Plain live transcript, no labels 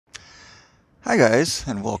Hi guys,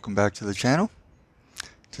 and welcome back to the channel.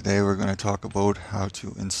 Today we're going to talk about how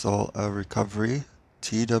to install a recovery,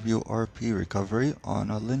 TWRP recovery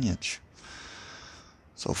on a Lineage.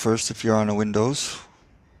 So first, if you're on a Windows,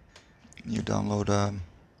 you download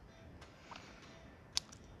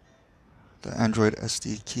the Android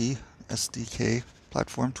SDK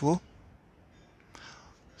platform tool.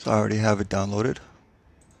 So I already have it downloaded.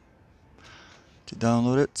 To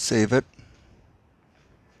download it, save it.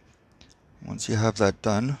 Once you have that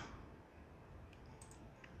done,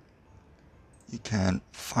 you can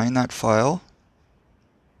find that file.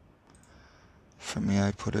 For me,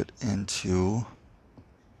 I put it into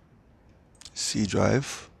C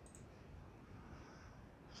drive.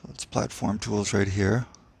 So it's platform tools right here.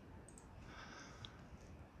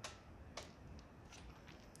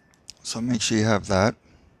 So make sure you have that,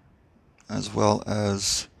 as well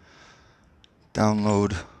as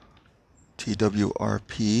download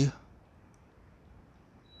TWRP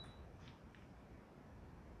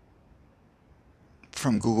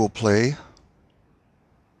from Google Play.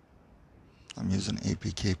 I'm using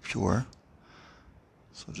APK Pure,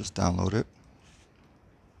 so just download it.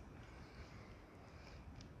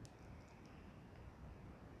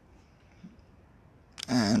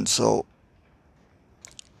 And so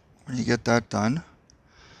when you get that done,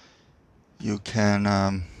 you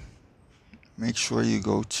can make sure you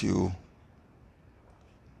go to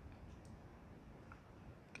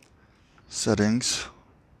Settings,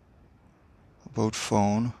 About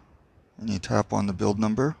Phone, and you tap on the build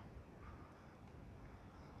number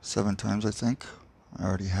 7 times, I think. I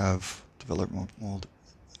already have developer mode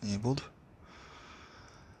enabled.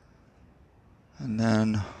 And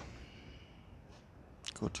then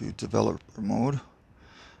go to developer mode,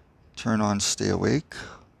 turn on Stay Awake,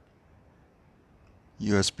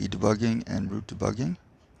 USB debugging, and root debugging.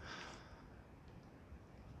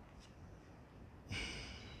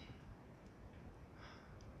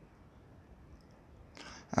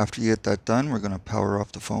 After you get that done, we're going to power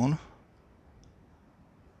off the phone.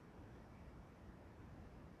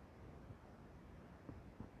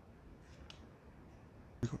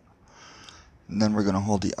 And then we're going to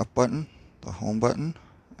hold the up button, the home button,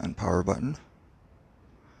 and power button.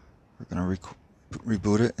 We're going to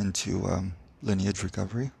reboot it into Lineage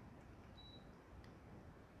Recovery.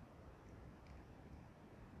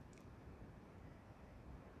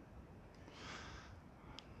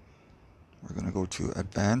 We're going to go to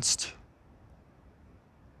Advanced.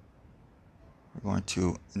 We're going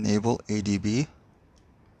to enable ADB.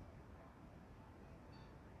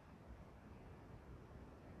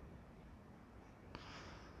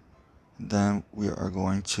 Then we are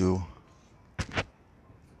going to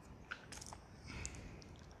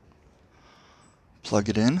plug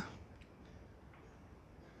it in.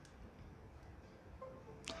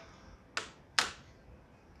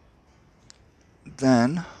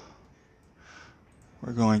 Then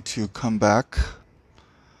we're going to come back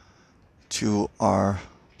to our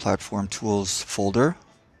Platform Tools folder.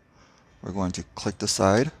 We're going to click the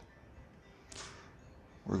side.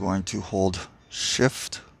 We're going to hold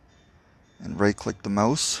Shift and right-click the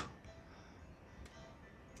mouse.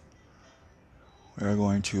 We are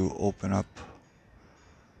going to open up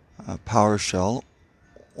PowerShell,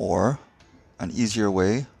 or an easier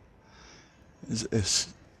way is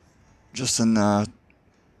just in the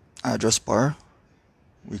address bar,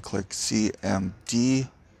 we click CMD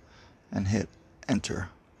and hit enter,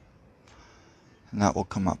 and that will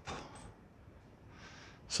come up.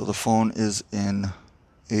 So the phone is in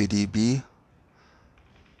ADB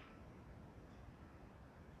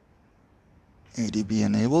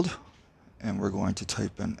enabled, and we're going to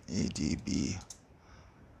type in ADB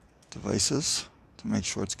devices to make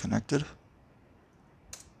sure it's connected.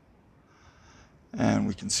 And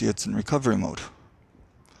we can see it's in recovery mode.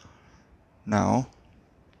 Now,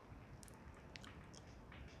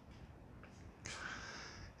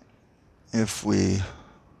 if we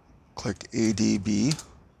click ADB,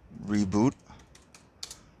 reboot,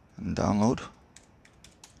 and download,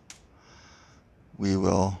 we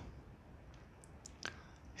will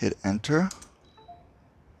hit enter,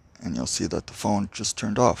 and you'll see that the phone just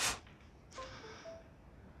turned off.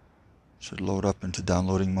 Should load up into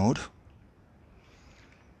downloading mode.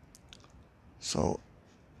 So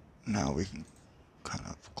now we can kind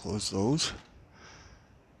of close those,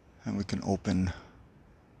 and we can open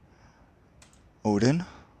Odin.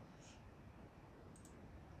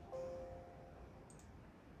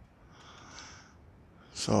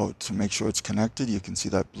 So to make sure it's connected, you can see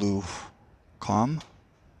that blue COM.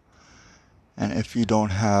 And if you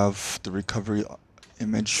don't have the recovery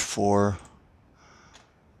image for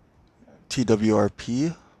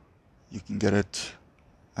TWRP, you can get it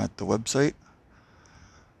at the website,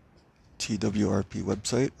 TWRP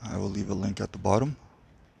website. I will leave a link at the bottom.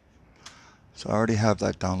 So I already have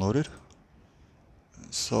that downloaded.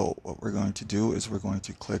 So what we're going to do is we're going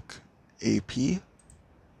to click AP, and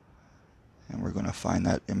we're going to find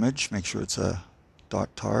that image. Make sure it's a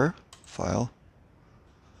 .tar file.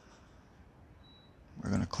 We're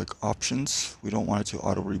going to click Options. We don't want it to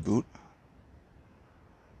auto reboot.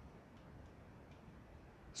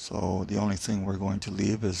 So the only thing we're going to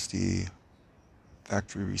leave is the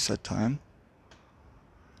factory reset time.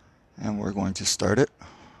 And we're going to start it.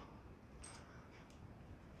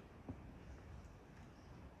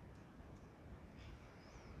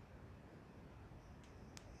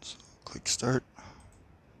 So click Start.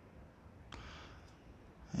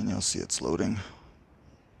 And you'll see it's loading.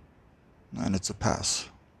 And it's a pass.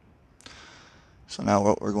 So now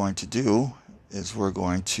what we're going to do is we're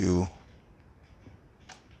going to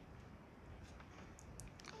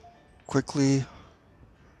quickly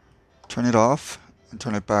turn it off and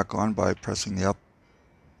turn it back on by pressing the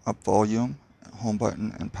up volume, home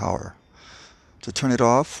button, and power. To turn it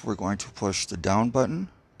off, we're going to push the down button,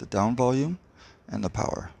 the down volume, and the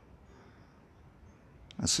power.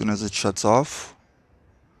 As soon as it shuts off,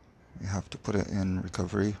 we have to put it in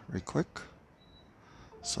recovery really quick.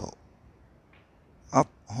 So up,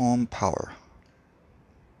 home, power.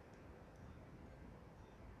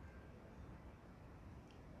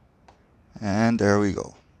 And there we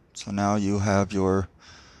go. So now you have your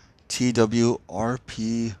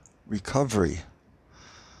TWRP recovery.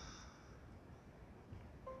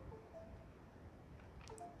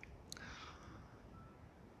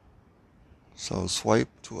 So swipe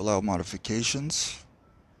to allow modifications.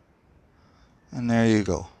 And there you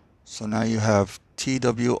go. So now you have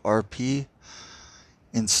TWRP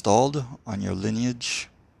installed on your Lineage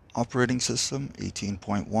operating system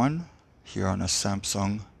 18.1 here on a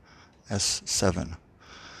Samsung S7.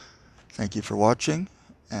 Thank you for watching,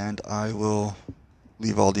 and I will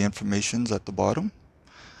leave all the information at the bottom.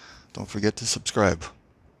 Don't forget to subscribe.